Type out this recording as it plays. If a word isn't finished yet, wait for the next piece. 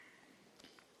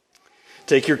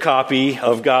Take your copy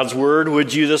of God's Word,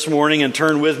 would you, this morning, and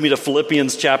turn with me to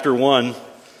Philippians chapter 1.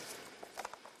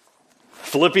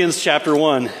 Philippians chapter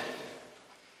 1.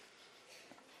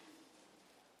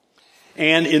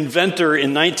 An inventor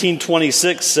in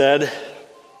 1926 said,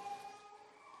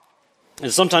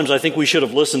 and sometimes I think we should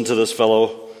have listened to this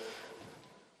fellow,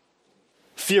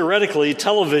 theoretically,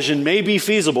 television may be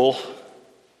feasible,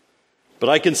 but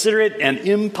I consider it an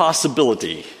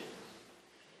impossibility.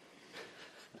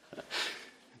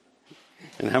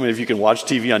 And how many of you can watch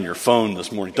TV on your phone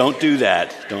this morning? Don't do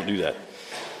that. Don't do that.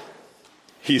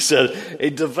 He said,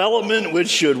 a development we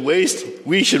should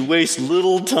waste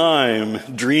little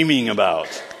time dreaming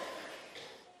about.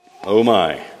 Oh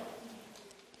my.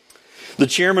 The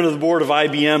chairman of the board of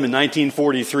IBM in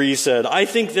 1943 said, I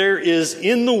think there is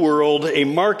in the world a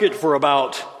market for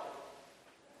about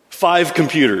 5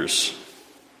 computers.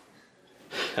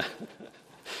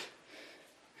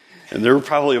 And there were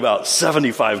probably about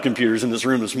 75 computers in this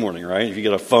room this morning, right? If you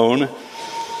get a phone.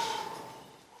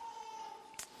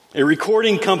 A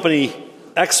recording company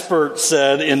expert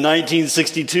said in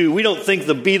 1962, we don't think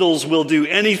the Beatles will do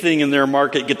anything in their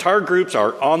market. Guitar groups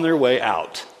are on their way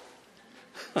out.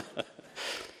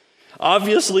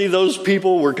 Obviously, those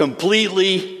people were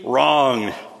completely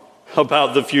wrong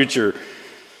about the future.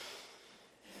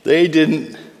 They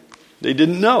didn't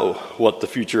know what the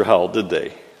future held, did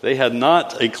they? They had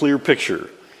not a clear picture.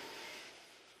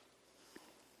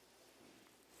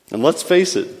 And let's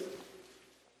face it,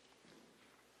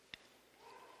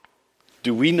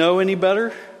 do we know any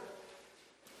better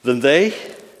than they?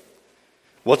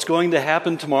 What's going to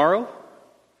happen tomorrow?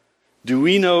 Do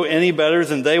we know any better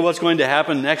than they what's going to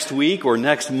happen next week or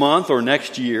next month or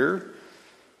next year?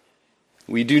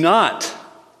 We do not.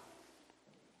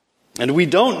 And we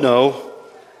don't know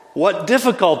what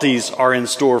difficulties are in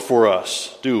store for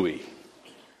us, do we?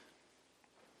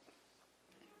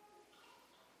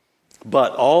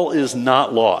 But all is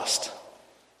not lost.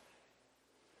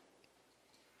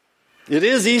 It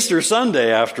is Easter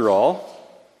Sunday, after all,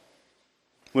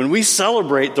 when we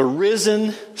celebrate the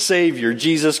risen Savior,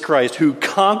 Jesus Christ, who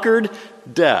conquered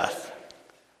death,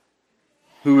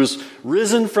 who is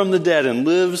risen from the dead and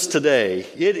lives today.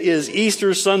 It is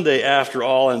Easter Sunday, after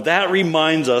all, and that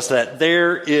reminds us that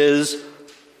there is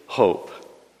hope.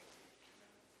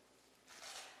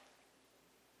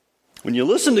 When you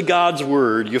listen to God's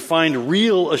Word, you find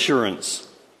real assurance,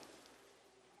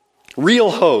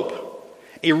 real hope,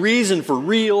 a reason for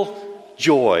real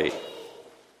joy.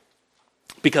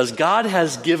 Because God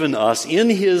has given us in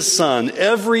His Son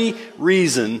every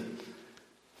reason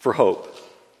for hope.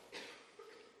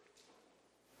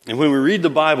 And when we read the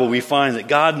Bible, we find that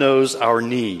God knows our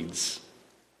needs.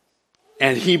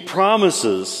 And He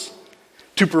promises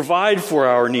to provide for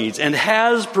our needs and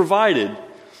has provided.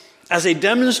 As a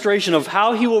demonstration of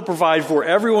how He will provide for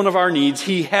every one of our needs,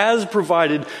 He has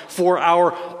provided for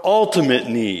our ultimate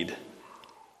need.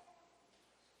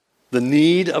 The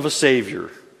need of a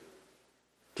Savior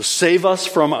to save us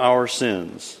from our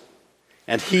sins.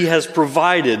 And He has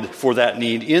provided for that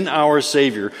need in our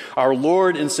Savior, our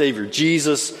Lord and Savior,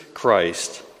 Jesus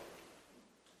Christ.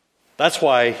 That's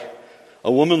why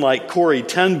a woman like Corrie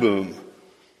ten Boom,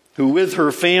 who with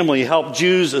her family helped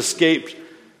Jews escape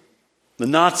the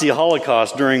Nazi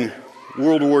Holocaust during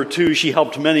World War II, she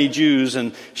helped many Jews,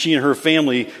 and she and her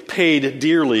family paid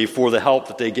dearly for the help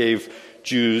that they gave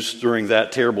Jews during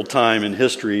that terrible time in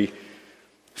history,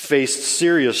 faced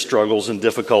serious struggles and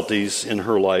difficulties in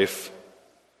her life.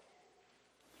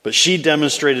 But she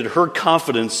demonstrated her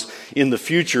confidence in the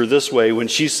future this way when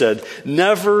she said,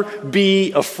 never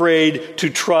be afraid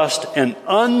to trust an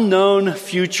unknown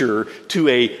future to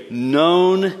a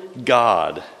known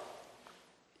God.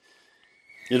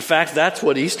 In fact, that's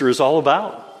what Easter is all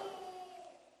about.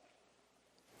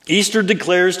 Easter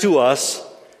declares to us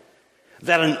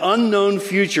that an unknown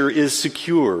future is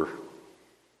secure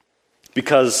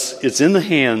because it's in the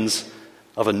hands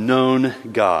of a known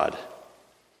God.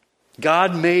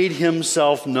 God made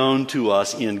Himself known to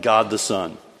us in God the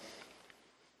Son.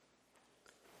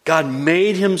 God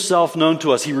made Himself known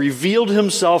to us. He revealed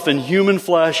Himself in human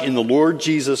flesh in the Lord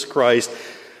Jesus Christ,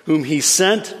 whom He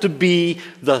sent to be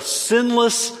the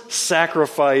sinless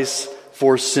sacrifice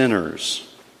for sinners.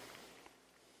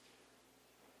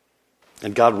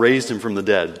 And God raised Him from the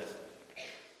dead.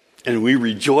 And we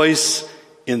rejoice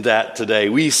in that today.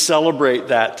 We celebrate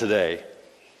that today.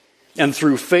 And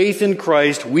through faith in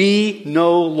Christ, we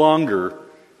no longer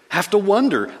have to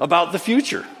wonder about the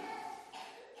future.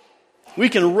 We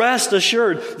can rest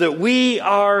assured that we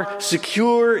are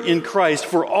secure in Christ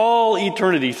for all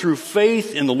eternity through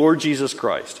faith in the Lord Jesus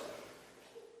Christ.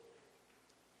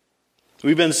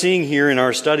 We've been seeing here in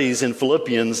our studies in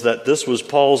Philippians that this was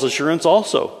Paul's assurance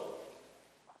also.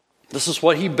 This is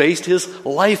what he based his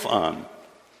life on.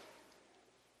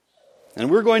 And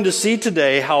we're going to see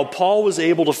today how Paul was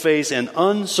able to face an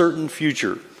uncertain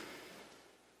future.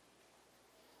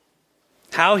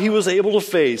 How he was able to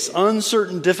face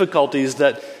uncertain difficulties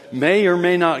that may or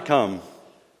may not come.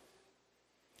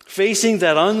 Facing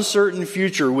that uncertain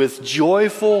future with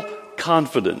joyful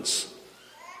confidence.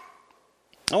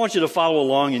 I want you to follow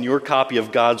along in your copy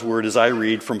of God's Word as I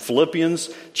read from Philippians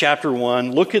chapter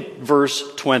 1. Look at verse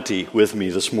 20 with me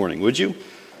this morning, would you?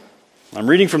 I'm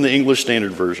reading from the English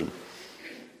Standard Version.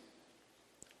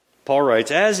 Paul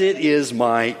writes, "As it is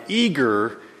my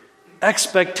eager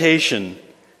expectation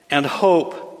and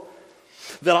hope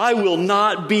that I will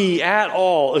not be at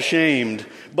all ashamed,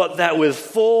 but that with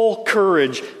full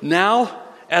courage, now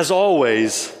as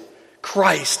always,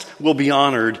 Christ will be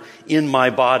honored in my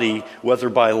body, whether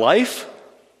by life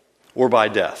or by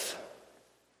death."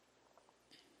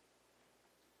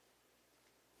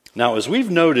 Now, as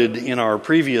we've noted in our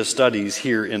previous studies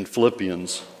here in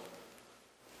Philippians,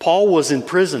 Paul was in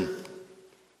prison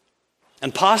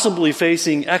and possibly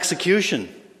facing execution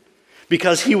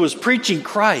because he was preaching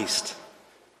Christ.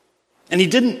 And he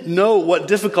didn't know what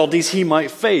difficulties he might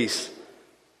face.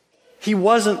 He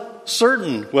wasn't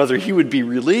certain whether he would be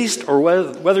released or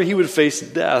whether he would face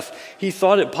death. He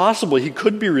thought it possible he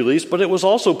could be released, but it was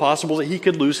also possible that he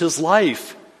could lose his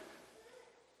life.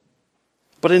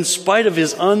 But in spite of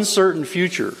his uncertain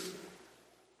future,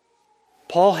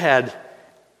 Paul had,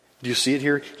 do you see it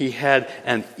here? He had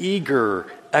an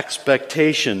eager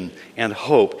expectation and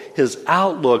hope. His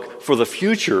outlook for the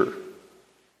future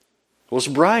was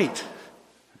bright.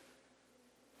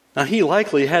 Now, he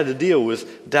likely had to deal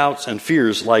with doubts and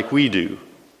fears like we do.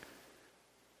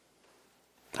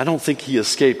 I don't think he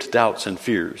escaped doubts and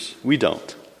fears. We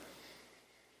don't.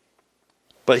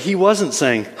 But he wasn't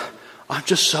saying, "I'm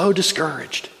just so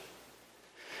discouraged.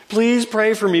 Please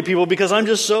pray for me, people, because I'm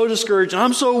just so discouraged and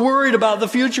I'm so worried about the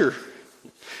future."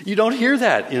 You don't hear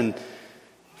that in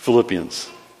Philippians.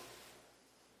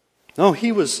 No,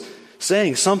 he was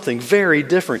saying something very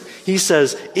different. He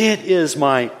says, "It is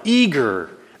my eager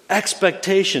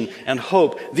expectation and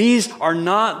hope." These are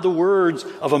not the words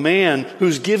of a man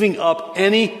who's giving up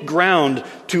any ground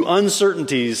to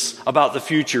uncertainties about the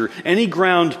future, any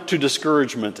ground to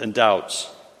discouragement and doubts.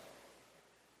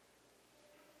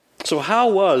 So how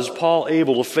was Paul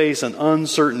able to face an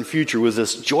uncertain future with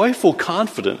this joyful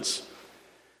confidence?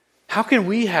 How can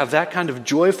we have that kind of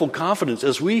joyful confidence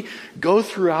as we go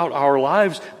throughout our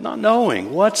lives not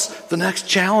knowing what's the next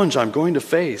challenge I'm going to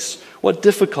face? What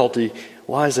difficulty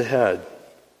lies ahead?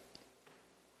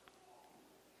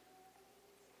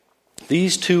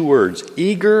 These two words,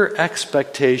 eager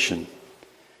expectation,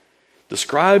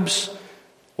 describes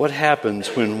what happens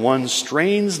when one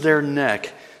strains their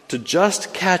neck to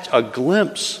just catch a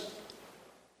glimpse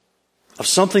of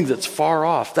something that's far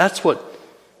off. That's what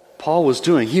Paul was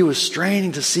doing. He was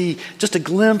straining to see just a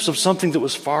glimpse of something that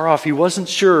was far off. He wasn't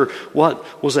sure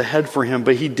what was ahead for him,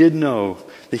 but he did know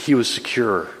that he was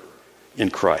secure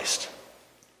in Christ.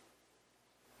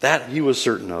 That he was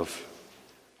certain of.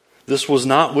 This was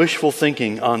not wishful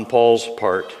thinking on Paul's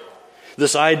part.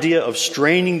 This idea of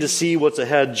straining to see what's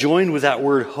ahead, joined with that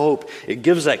word hope, it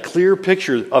gives that clear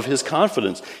picture of his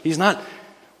confidence. He's not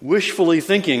wishfully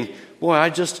thinking, boy,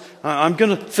 I'm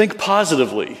going to think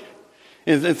positively.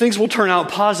 And things will turn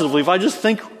out positively if I just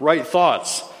think right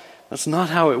thoughts. That's not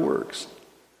how it works.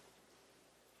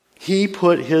 He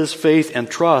put his faith and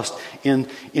trust in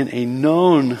a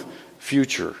known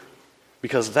future,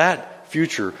 because that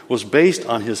future was based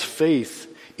on his faith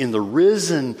in the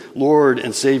risen Lord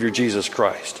and Savior Jesus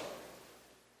Christ.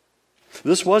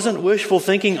 This wasn't wishful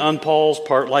thinking on Paul's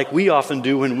part like we often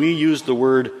do when we use the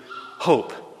word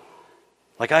hope.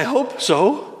 Like, I hope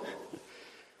so.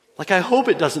 Like, I hope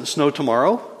it doesn't snow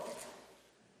tomorrow.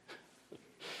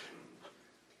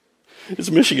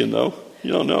 It's Michigan, though.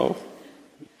 You don't know.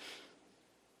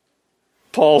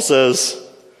 Paul says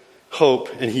hope,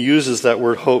 and he uses that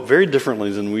word hope very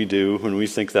differently than we do when we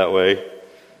think that way.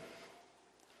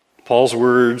 Paul's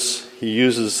words, he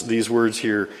uses these words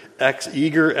here,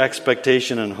 eager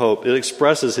expectation and hope. It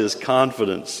expresses his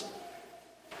confidence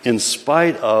in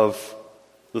spite of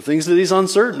the things that he's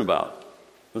uncertain about.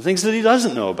 The things that he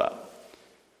doesn't know about.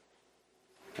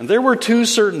 And there were two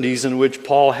certainties in which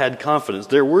Paul had confidence.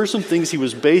 There were some things he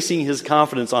was basing his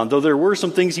confidence on. Though there were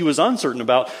some things he was uncertain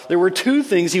about, there were two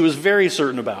things he was very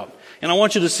certain about. And I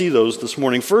want you to see those this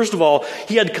morning. First of all,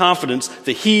 he had confidence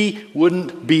that he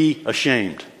wouldn't be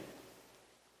ashamed.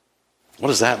 What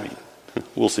does that mean?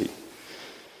 We'll see.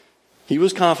 He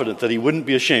was confident that he wouldn't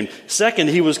be ashamed. Second,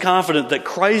 he was confident that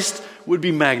Christ would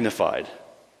be magnified.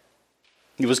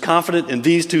 He was confident in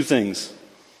these two things.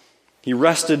 He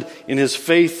rested in his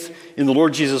faith in the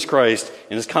Lord Jesus Christ,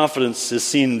 and his confidence is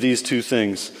seen in these two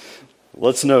things.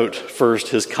 Let's note first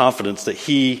his confidence that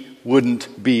he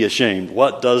wouldn't be ashamed.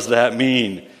 What does that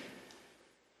mean?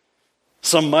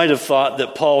 Some might have thought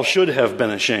that Paul should have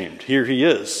been ashamed. Here he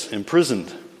is,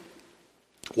 imprisoned.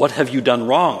 What have you done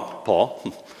wrong,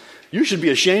 Paul? You should be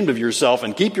ashamed of yourself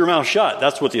and keep your mouth shut.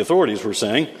 That's what the authorities were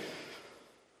saying.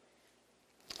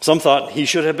 Some thought he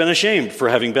should have been ashamed for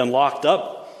having been locked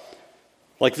up.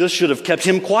 Like this should have kept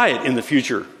him quiet in the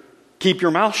future. Keep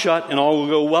your mouth shut and all will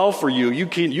go well for you. You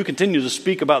continue to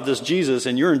speak about this Jesus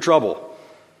and you're in trouble.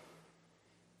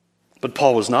 But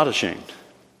Paul was not ashamed.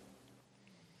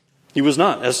 He was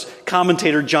not. As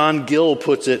commentator John Gill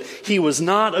puts it, he was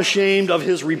not ashamed of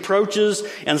his reproaches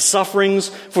and sufferings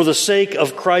for the sake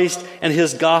of Christ and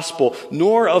his gospel,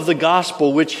 nor of the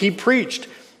gospel which he preached,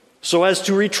 so as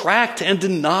to retract and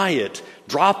deny it,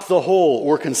 drop the whole,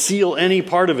 or conceal any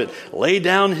part of it, lay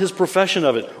down his profession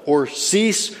of it, or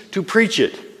cease to preach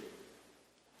it.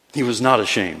 He was not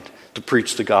ashamed to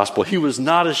preach the gospel. He was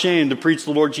not ashamed to preach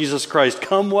the Lord Jesus Christ.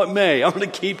 Come what may, I'm going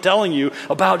to keep telling you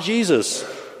about Jesus.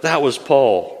 That was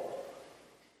Paul.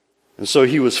 And so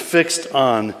he was fixed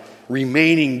on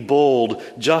remaining bold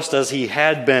just as he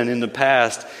had been in the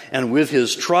past. And with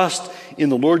his trust in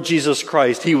the Lord Jesus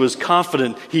Christ, he was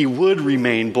confident he would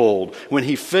remain bold when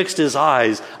he fixed his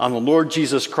eyes on the Lord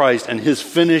Jesus Christ and his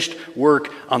finished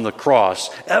work on the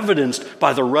cross, evidenced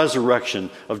by the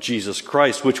resurrection of Jesus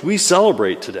Christ, which we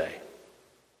celebrate today.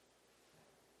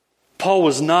 Paul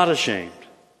was not ashamed.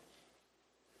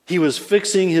 He was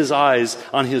fixing his eyes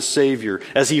on his Savior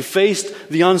as he faced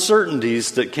the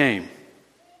uncertainties that came.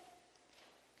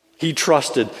 He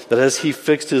trusted that as he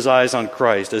fixed his eyes on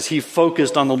Christ, as he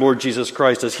focused on the Lord Jesus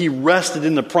Christ, as he rested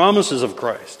in the promises of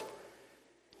Christ,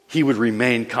 he would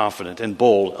remain confident and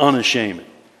bold, unashamed.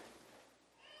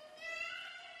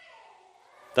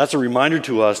 That's a reminder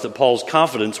to us that Paul's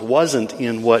confidence wasn't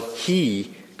in what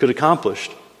he could accomplish.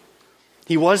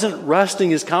 He wasn't resting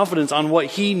his confidence on what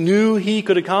he knew he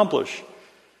could accomplish.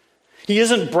 He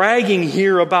isn't bragging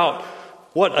here about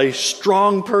what a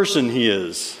strong person he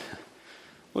is.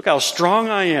 Look how strong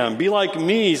I am. Be like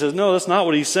me. He says, no, that's not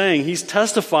what he's saying. He's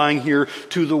testifying here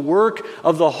to the work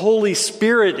of the Holy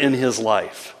Spirit in his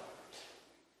life.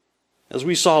 As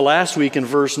we saw last week in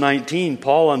verse 19,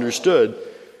 Paul understood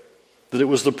that it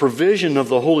was the provision of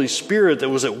the Holy Spirit that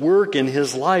was at work in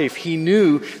his life. He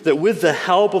knew that with the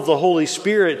help of the Holy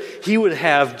Spirit, he would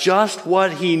have just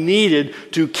what he needed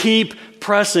to keep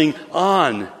pressing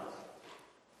on,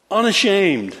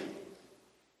 unashamed,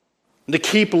 and to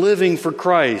keep living for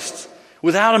Christ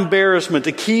without embarrassment,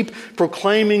 to keep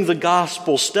proclaiming the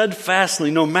gospel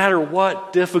steadfastly no matter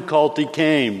what difficulty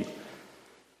came.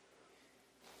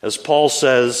 As Paul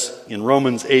says in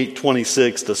Romans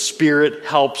 8:26, the Spirit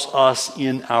helps us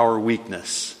in our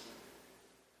weakness.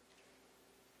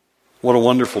 What a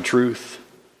wonderful truth.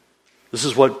 This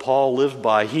is what Paul lived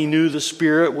by. He knew the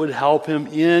Spirit would help him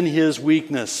in his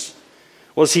weakness.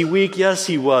 Was he weak? Yes,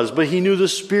 he was. But he knew the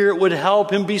Spirit would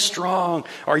help him be strong.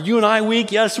 Are you and I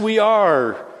weak? Yes, we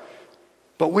are.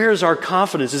 But where is our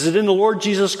confidence? Is it in the Lord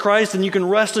Jesus Christ? And you can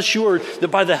rest assured that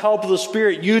by the help of the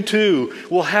Spirit, you too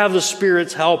will have the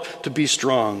Spirit's help to be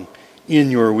strong in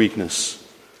your weakness.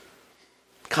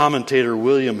 Commentator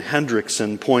William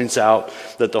Hendrickson points out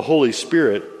that the Holy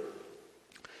Spirit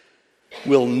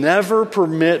will never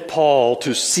permit Paul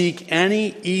to seek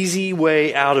any easy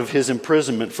way out of his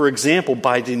imprisonment, for example,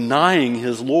 by denying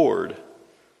his Lord.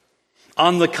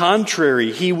 On the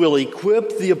contrary, he will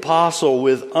equip the apostle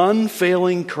with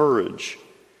unfailing courage.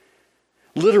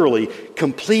 Literally,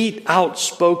 complete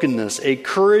outspokenness, a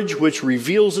courage which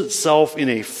reveals itself in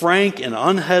a frank and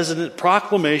unhesitant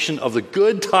proclamation of the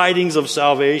good tidings of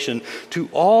salvation to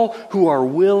all who are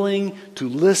willing to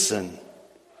listen,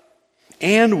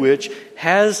 and which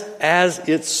has as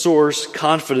its source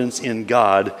confidence in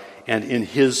God and in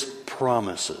His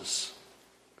promises.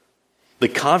 The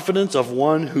confidence of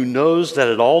one who knows that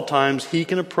at all times he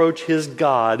can approach his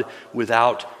God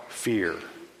without fear.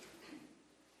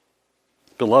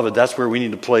 Beloved, that's where we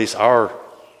need to place our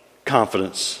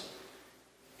confidence,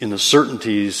 in the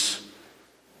certainties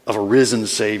of a risen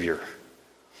Savior,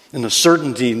 in the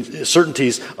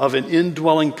certainties of an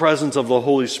indwelling presence of the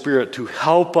Holy Spirit to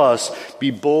help us be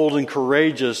bold and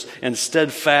courageous and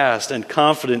steadfast and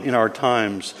confident in our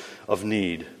times of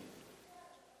need.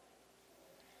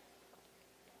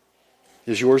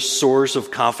 Is your source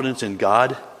of confidence in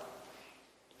God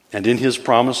and in His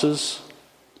promises?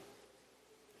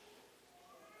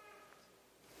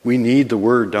 We need the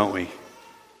Word, don't we?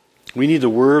 We need the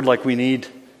Word like we need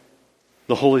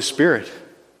the Holy Spirit.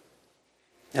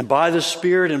 And by the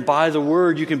Spirit and by the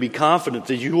Word, you can be confident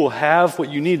that you will have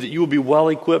what you need, that you will be well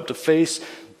equipped to face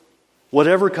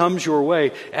whatever comes your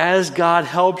way as God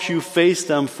helps you face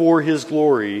them for His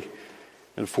glory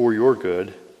and for your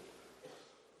good.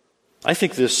 I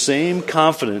think this same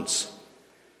confidence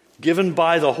given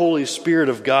by the Holy Spirit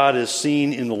of God is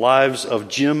seen in the lives of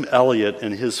Jim Elliot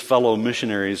and his fellow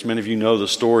missionaries. Many of you know the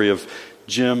story of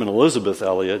Jim and Elizabeth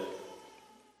Elliot.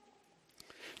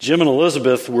 Jim and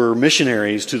Elizabeth were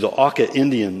missionaries to the Auca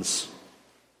Indians.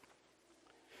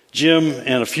 Jim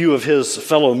and a few of his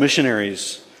fellow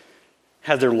missionaries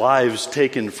had their lives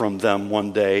taken from them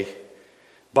one day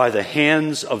by the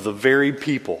hands of the very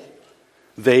people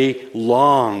they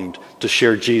longed to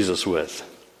share Jesus with.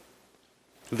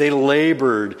 They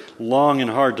labored long and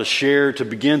hard to share, to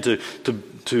begin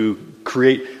to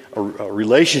create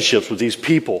relationships with these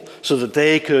people so that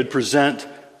they could present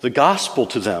the gospel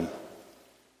to them.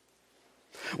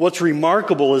 What's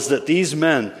remarkable is that these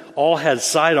men all had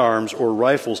sidearms or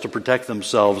rifles to protect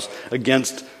themselves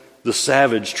against the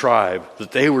savage tribe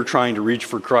that they were trying to reach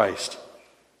for Christ.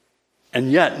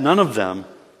 And yet none of them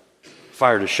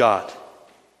fired a shot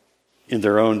in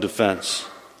their own defense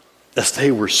as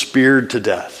they were speared to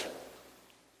death.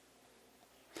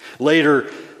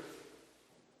 Later,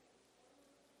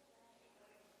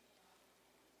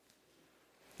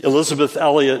 Elizabeth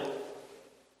Elliot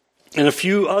and a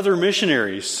few other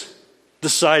missionaries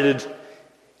decided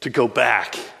to go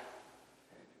back.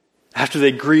 After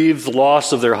they grieved the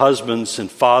loss of their husbands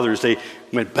and fathers, they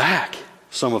went back,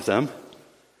 some of them.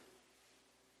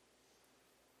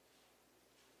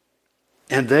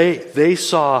 And they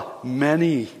saw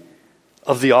many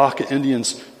of the Auca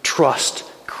Indians trust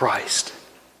Christ.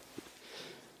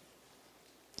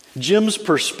 Jim's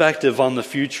perspective on the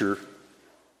future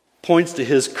points to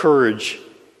his courage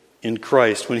in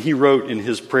Christ when he wrote in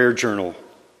his prayer journal,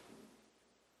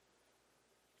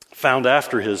 found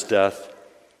after his death,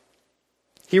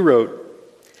 he wrote,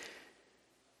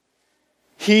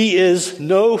 "He is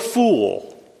no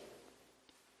fool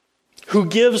who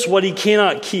gives what he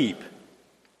cannot keep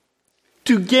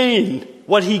to gain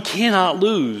what he cannot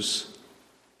lose."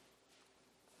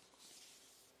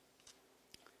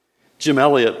 Jim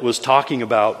Elliot was talking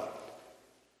about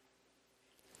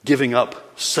giving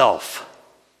up self,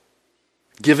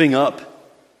 giving up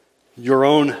your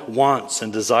own wants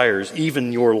and desires,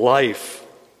 even your life,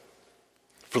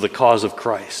 for the cause of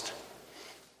Christ.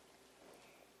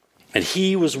 And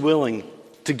he was willing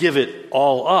to give it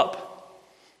all up.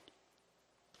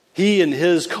 He and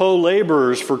his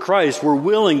co-laborers for Christ were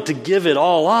willing to give it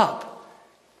all up.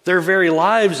 Their very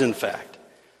lives, in fact.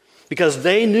 Because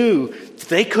they knew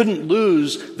they couldn't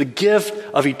lose the gift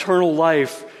of eternal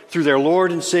life through their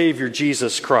Lord and Savior,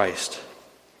 Jesus Christ.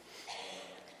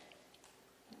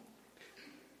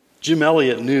 Jim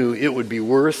Elliot knew it would be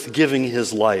worth giving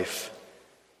his life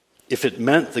if it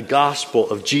meant the gospel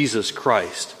of Jesus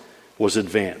Christ was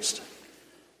advanced.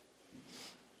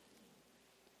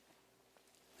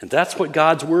 And that's what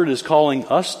God's Word is calling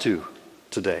us to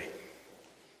today.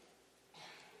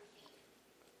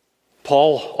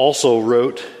 Paul also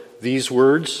wrote these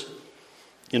words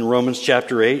in Romans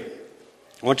chapter 8.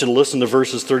 I want you to listen to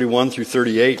verses 31 through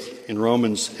 38 in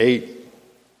Romans 8.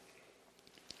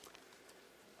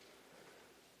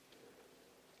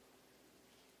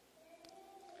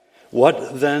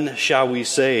 What then shall we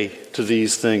say to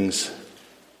these things?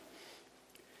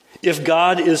 If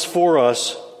God is for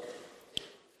us,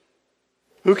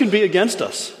 who can be against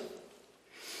us?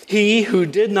 He who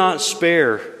did not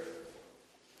spare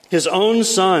his own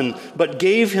Son, but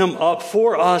gave him up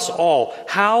for us all,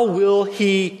 how will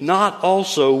he not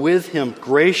also with him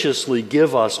graciously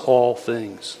give us all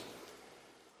things?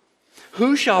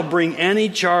 Who shall bring any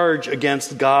charge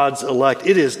against God's elect?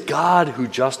 It is God who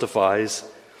justifies.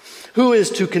 Who is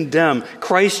to condemn?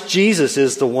 Christ Jesus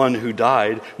is the one who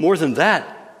died. More than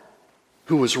that,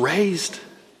 who was raised,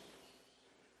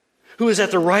 who is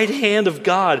at the right hand of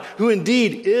God, who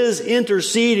indeed is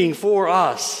interceding for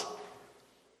us.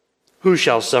 Who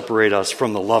shall separate us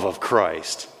from the love of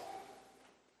Christ?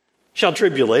 Shall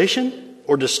tribulation,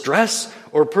 or distress,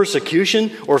 or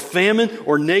persecution, or famine,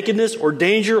 or nakedness, or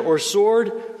danger, or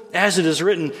sword? As it is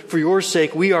written, for your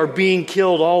sake we are being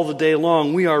killed all the day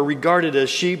long. We are regarded as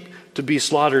sheep to be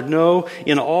slaughtered. No,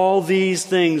 in all these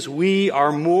things we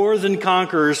are more than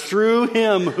conquerors through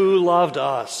him who loved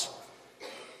us.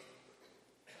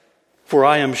 For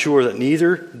I am sure that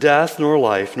neither death nor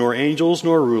life, nor angels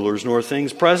nor rulers, nor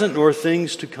things present nor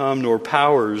things to come, nor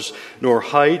powers, nor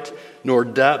height, nor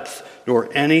depth, nor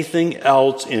anything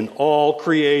else in all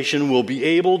creation will be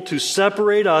able to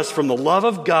separate us from the love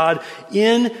of God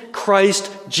in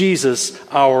Christ Jesus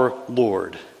our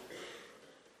Lord.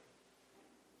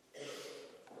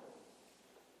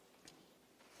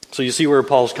 So you see where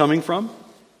Paul's coming from?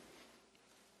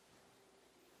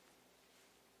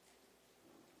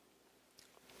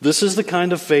 This is the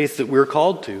kind of faith that we're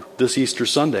called to this Easter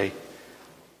Sunday.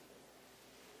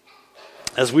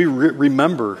 As we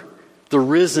remember the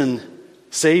risen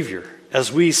Savior,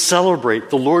 as we celebrate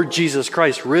the Lord Jesus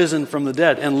Christ risen from the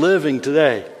dead and living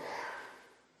today.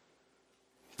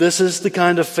 This is the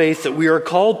kind of faith that we are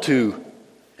called to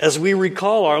as we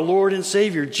recall our Lord and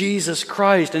Savior, Jesus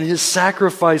Christ, and His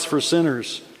sacrifice for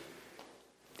sinners,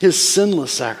 His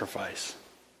sinless sacrifice.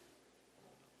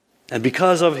 And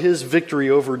because of His victory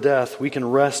over death, we can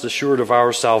rest assured of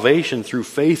our salvation through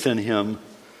faith in Him.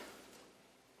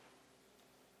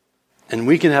 And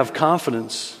we can have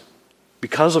confidence,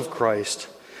 because of Christ,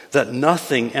 that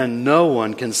nothing and no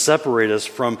one can separate us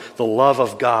from the love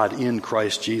of God in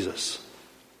Christ Jesus.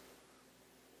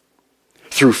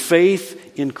 Through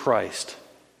faith in Christ.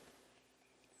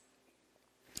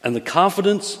 And the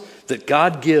confidence that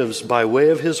God gives by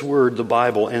way of His Word, the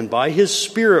Bible, and by His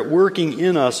Spirit working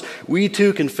in us, we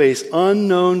too can face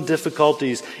unknown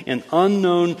difficulties and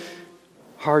unknown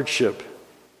hardship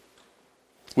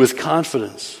with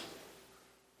confidence,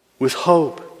 with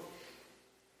hope,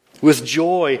 with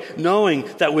joy, knowing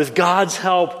that with God's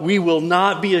help we will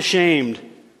not be ashamed,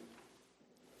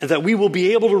 and that we will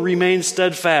be able to remain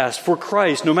steadfast for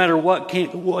Christ no matter what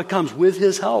comes with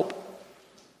His help.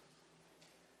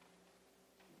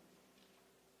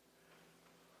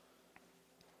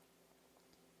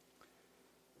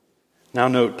 Now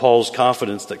note Paul's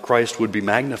confidence that Christ would be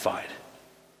magnified.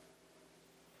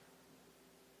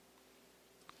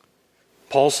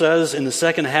 Paul says in the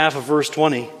second half of verse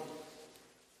 20,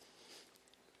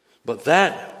 "But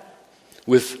that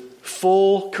with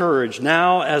full courage,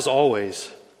 now as always,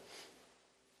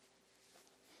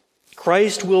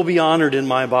 Christ will be honored in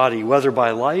my body, whether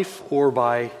by life or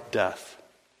by death."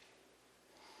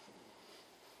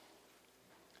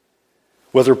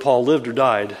 Whether Paul lived or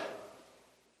died,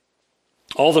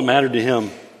 all that mattered to him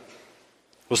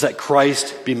was that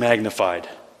Christ be magnified.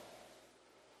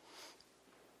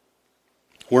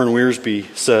 Warren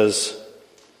Wiersbe says,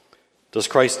 does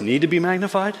Christ need to be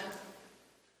magnified?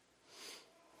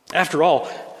 After all,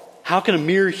 how can a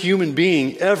mere human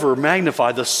being ever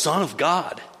magnify the Son of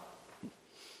God?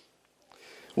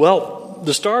 Well,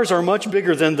 the stars are much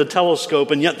bigger than the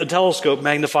telescope, and yet the telescope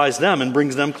magnifies them and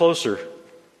brings them closer.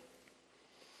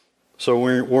 So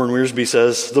Warren Wiersbe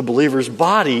says, the believer's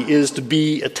body is to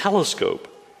be a telescope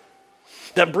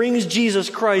that brings Jesus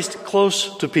Christ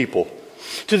close to people.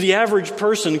 To the average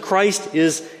person, Christ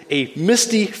is a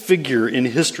misty figure in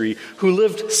history who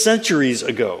lived centuries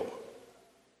ago.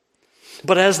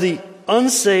 But as the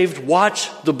unsaved watch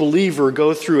the believer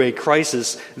go through a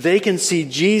crisis, they can see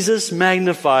Jesus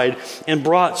magnified and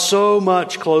brought so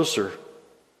much closer.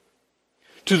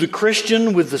 To the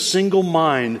Christian with the single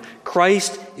mind,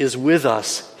 Christ is with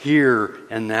us here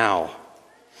and now.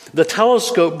 The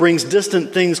telescope brings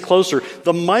distant things closer.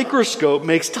 The microscope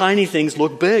makes tiny things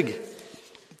look big.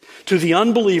 To the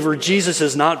unbeliever, Jesus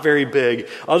is not very big.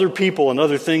 Other people and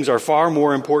other things are far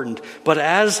more important. But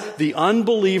as the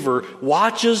unbeliever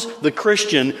watches the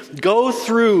Christian go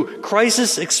through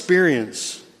crisis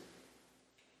experience,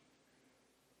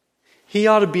 he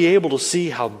ought to be able to see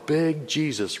how big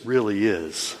Jesus really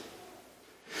is.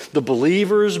 The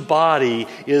believer's body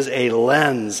is a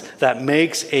lens that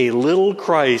makes a little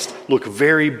Christ look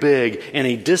very big and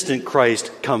a distant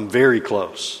Christ come very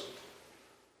close.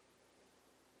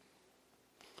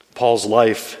 Paul's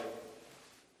life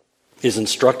is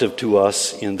instructive to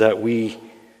us in that we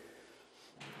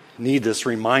need this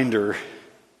reminder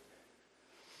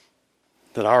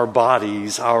that our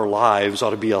bodies, our lives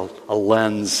ought to be a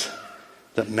lens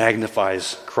that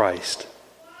magnifies Christ.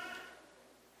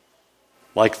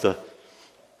 Like the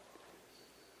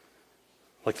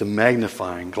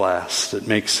magnifying glass that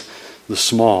makes the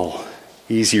small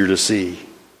easier to see.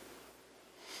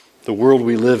 The world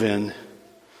we live in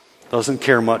doesn't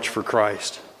care much for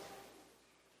Christ.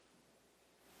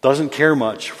 Doesn't care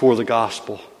much for the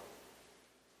gospel.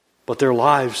 But their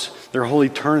lives, their whole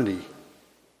eternity,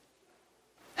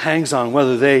 hangs on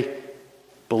whether they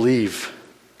believe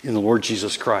in the Lord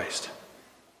Jesus Christ.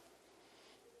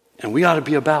 And we ought to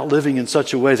be about living in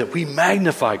such a way that we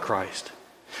magnify Christ,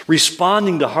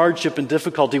 responding to hardship and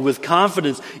difficulty with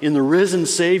confidence in the risen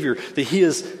Savior, that He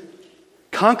has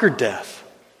conquered death,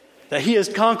 that He has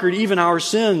conquered even our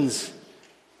sins,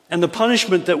 And the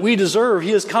punishment that we deserve,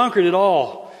 He has conquered it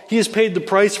all. He has paid the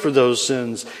price for those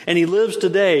sins. And He lives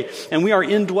today, and we are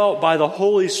indwelt by the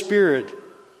Holy Spirit.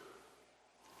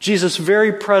 Jesus'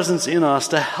 very presence in us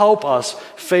to help us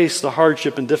face the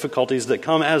hardship and difficulties that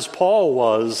come, as Paul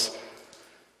was,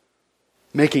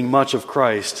 making much of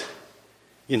Christ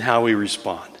in how we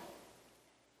respond.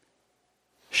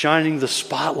 Shining the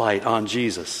spotlight on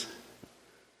Jesus,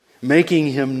 making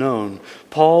Him known.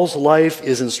 Paul's life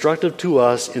is instructive to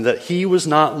us in that he was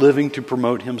not living to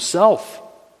promote himself.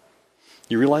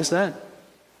 You realize that?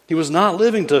 He was not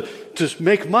living to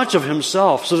make much of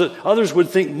himself so that others would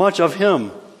think much of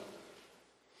him.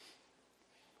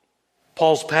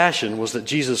 Paul's passion was that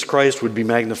Jesus Christ would be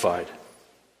magnified.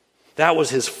 That was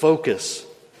his focus.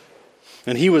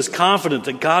 And he was confident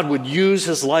that God would use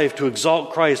his life to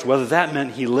exalt Christ, whether that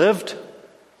meant he lived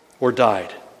or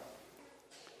died.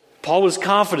 Paul was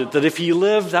confident that if he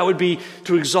lived, that would be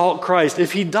to exalt Christ.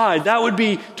 If he died, that would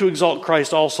be to exalt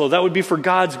Christ also. That would be for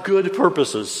God's good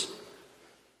purposes.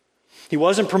 He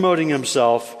wasn't promoting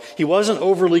himself. He wasn't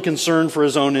overly concerned for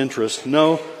his own interest.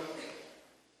 No.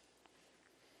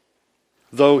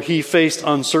 Though he faced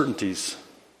uncertainties,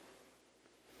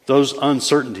 those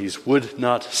uncertainties would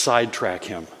not sidetrack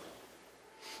him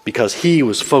because he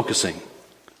was focusing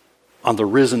on the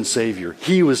risen Savior.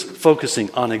 He was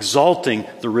focusing on exalting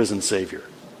the risen Savior.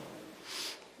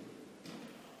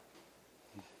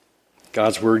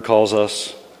 God's Word calls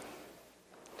us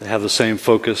to have the same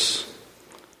focus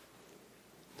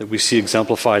that we see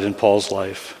exemplified in Paul's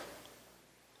life.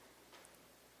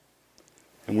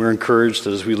 And we're encouraged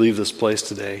that as we leave this place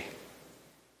today,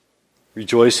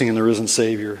 rejoicing in the risen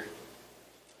Savior,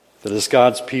 that as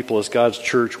God's people, as God's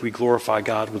church, we glorify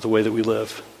God with the way that we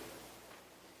live.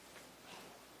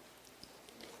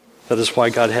 That is why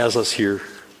God has us here,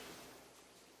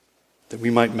 that we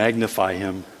might magnify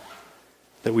Him,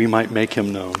 that we might make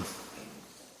Him known.